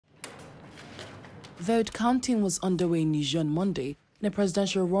Vote counting was underway in Niger on Monday in a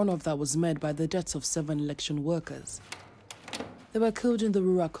presidential runoff that was marred by the deaths of 7 election workers. They were killed in the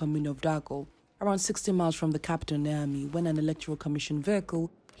rural commune of Dago, around 60 miles from the capital Niamey, when an electoral commission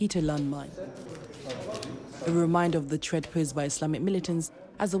vehicle hit a landmine. A reminder of the threat posed by Islamic militants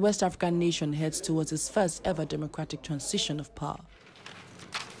as the West African nation heads towards its first ever democratic transition of power.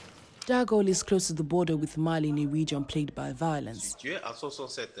 Dago is close to the border with Mali in a region plagued by violence.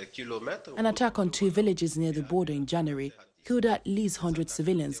 An attack on 2 villages near the border in January killed at least 100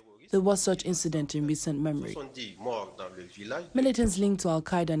 civilians. There was such incident in recent memory. Militants linked to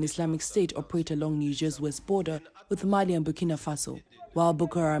Al-Qaeda and Islamic State operate along Niger's west border with Mali and Burkina Faso, while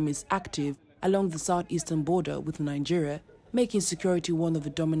Boko Haram is active along the southeastern border with Nigeria, making security one of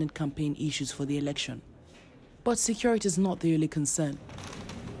the dominant campaign issues for the election. But security is not the only concern.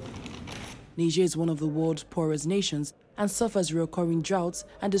 Niger is one of the world's poorest nations and suffers recurring droughts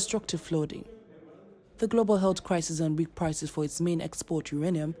and destructive flooding. The global health crisis and weak prices for its main export,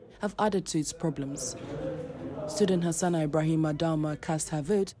 uranium, have added to its problems. Student Hassana Ibrahim Adama cast her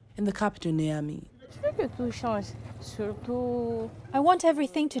vote in the capital Niamey. I want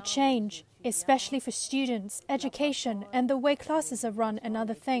everything to change, especially for students, education, and the way classes are run and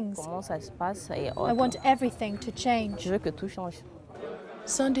other things. I want everything to change.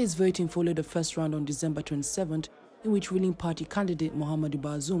 Sunday's voting followed the first round on December 27th, in which ruling party candidate Mohamed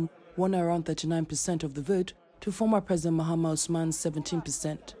Bazoum won around 39% of the vote to former President Mohamed Ousmane's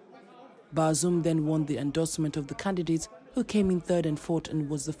 17%. Bazoum then won the endorsement of the candidates, who came in third and fourth and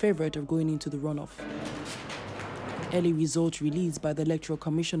was the favorite of going into the runoff. Early results released by the Electoral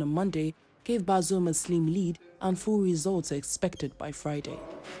Commission on Monday gave Bazoum a slim lead, and full results are expected by Friday.